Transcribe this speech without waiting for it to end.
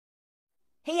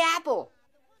Hey, Apple!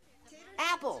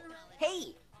 Apple!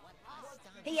 Hey!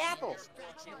 Hey, Apple!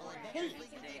 Hey!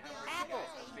 Apple!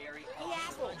 Hey, Apple! Hey,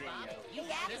 Apple!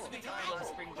 This week on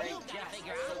spring break,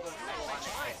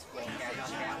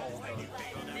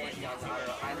 yes,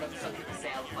 I look, some people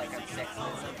say I look like I'm 6, and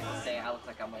some people say I look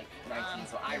like I'm like 19,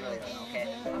 so I really don't know,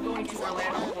 okay? I'm going to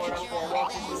Orlando, Florida for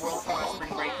Walt Disney World for my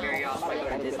spring break very awesome. I go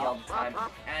to Disney all the time,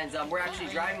 and we're actually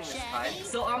driving this time.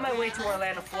 So on my way to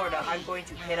Orlando, Florida, I'm going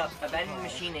to hit up a vending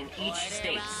machine in each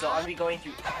state. So I'm going to be going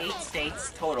through 8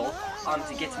 states total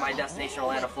to get to my destination,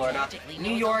 Orlando, Florida.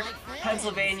 New York,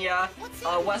 Pennsylvania,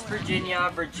 West Virginia,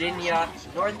 Virginia,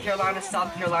 North Carolina,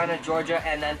 South Carolina, Georgia,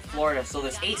 and then Florida. So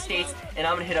there's 8 states, and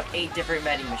I'm going to hit up 8 different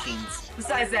vending machines.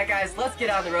 Besides that, guys, let's get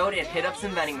on the road and hit up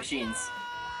some vending machines.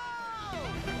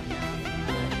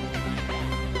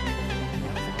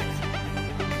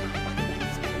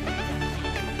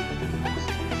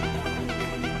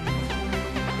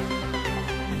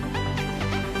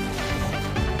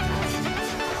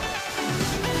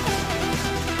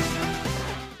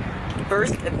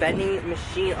 First vending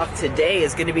machine of today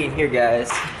is going to be in here,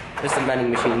 guys. There's some vending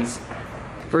machines.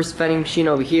 First vending machine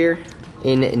over here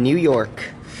in New York.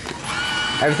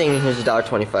 Everything in here is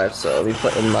 $1.25, so we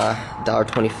put in my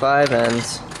 $1.25, and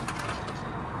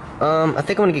I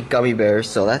think I'm gonna get gummy bears,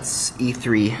 so that's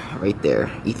E3 right there.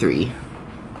 E3.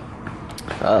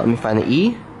 Let me find the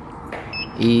E.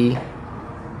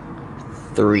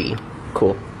 E3.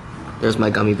 Cool. There's my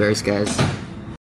gummy bears, guys.